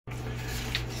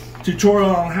Tutorial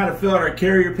on how to fill out our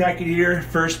carrier packet here.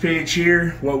 First page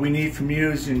here, what we need from you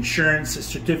is insurance, a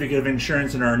certificate of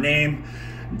insurance in our name,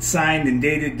 signed and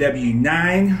dated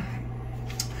W-9.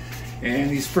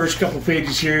 And these first couple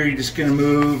pages here, you're just gonna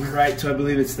move right to, I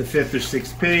believe it's the 5th or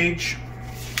 6th page.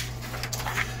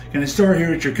 Gonna start here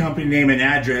with your company name and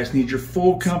address. Need your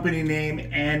full company name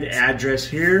and address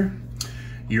here.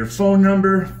 Your phone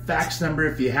number, fax number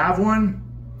if you have one,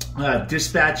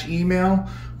 dispatch email,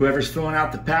 whoever's filling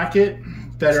out the packet,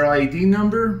 federal ID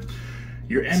number,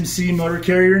 your MC motor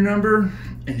carrier number,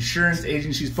 insurance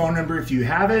agency's phone number if you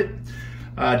have it.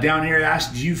 Down here it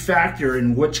asks, do you factor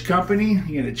in which company?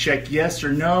 You're gonna check yes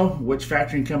or no, which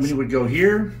factoring company would go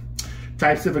here.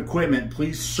 Types of equipment,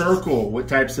 please circle what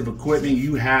types of equipment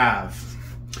you have.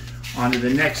 On to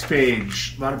the next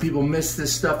page. A lot of people miss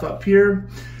this stuff up here.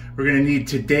 We're gonna need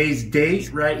today's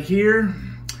date right here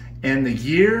and the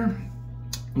year.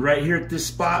 Right here at this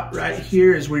spot right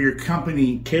here is where your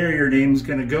company carrier name is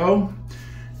gonna go.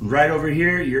 Right over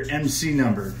here, your MC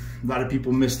number. A lot of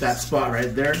people miss that spot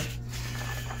right there.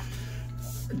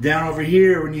 Down over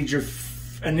here, we need your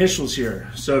initials here.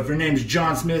 So if your name's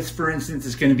John Smith, for instance,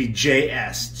 it's gonna be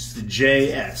JS, just the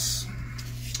JS.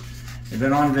 And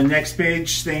then on to the next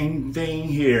page, same thing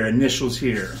here, initials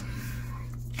here.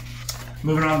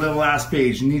 Moving on to the last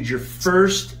page, you need your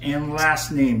first and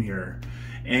last name here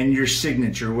and your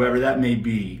signature, whoever that may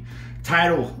be.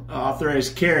 Title,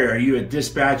 authorized carrier, are you a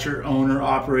dispatcher, owner,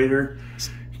 operator?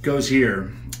 It goes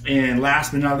here. And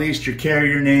last but not least, your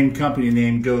carrier name, company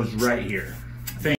name goes right here.